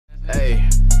Hey,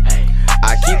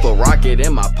 I keep a rocket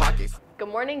in my pocket. Good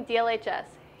morning, DLHS.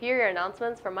 Here are your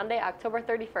announcements for Monday, October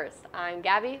 31st. I'm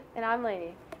Gabby. And I'm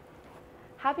Lainey.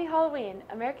 Happy Halloween!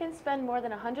 Americans spend more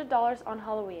than $100 on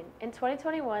Halloween. In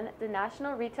 2021, the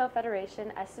National Retail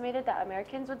Federation estimated that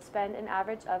Americans would spend an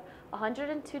average of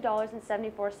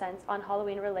 $102.74 on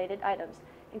Halloween-related items,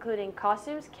 including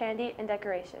costumes, candy, and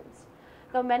decorations.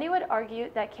 Though many would argue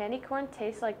that candy corn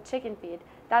tastes like chicken feed,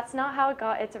 that's not how it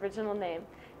got its original name.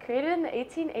 Created in the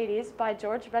 1880s by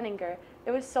George Renninger,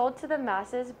 it was sold to the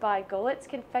masses by Goelet's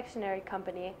Confectionery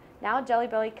Company, now Jelly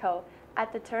Belly Co.,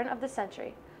 at the turn of the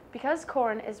century. Because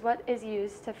corn is what is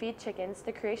used to feed chickens,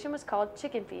 the creation was called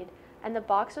chicken feed, and the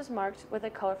box was marked with a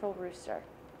colorful rooster.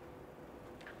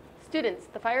 Students,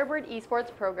 the Firebird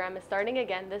Esports program is starting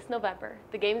again this November.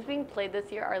 The games being played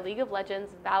this year are League of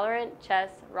Legends, Valorant, Chess,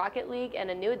 Rocket League,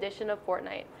 and a new edition of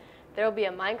Fortnite. There will be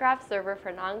a Minecraft server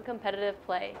for non-competitive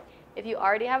play. If you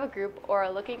already have a group or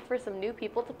are looking for some new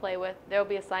people to play with, there will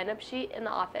be a sign-up sheet in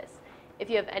the office. If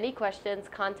you have any questions,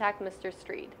 contact Mr.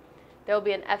 Streed. There will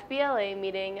be an FBLA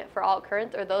meeting for all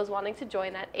current or those wanting to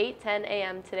join at 8:10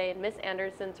 a.m. today in Miss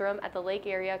Anderson's room at the Lake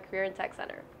Area Career and Tech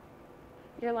Center.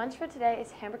 Your lunch for today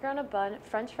is hamburger on a bun,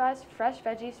 french fries, fresh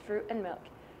veggies, fruit, and milk.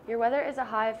 Your weather is a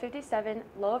high of 57,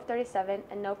 low of 37,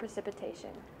 and no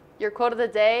precipitation. Your quote of the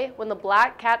day: when the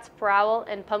black cats prowl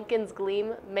and pumpkins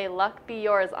gleam, may luck be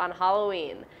yours on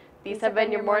Halloween. These have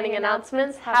been your morning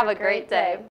announcements. Have a great day.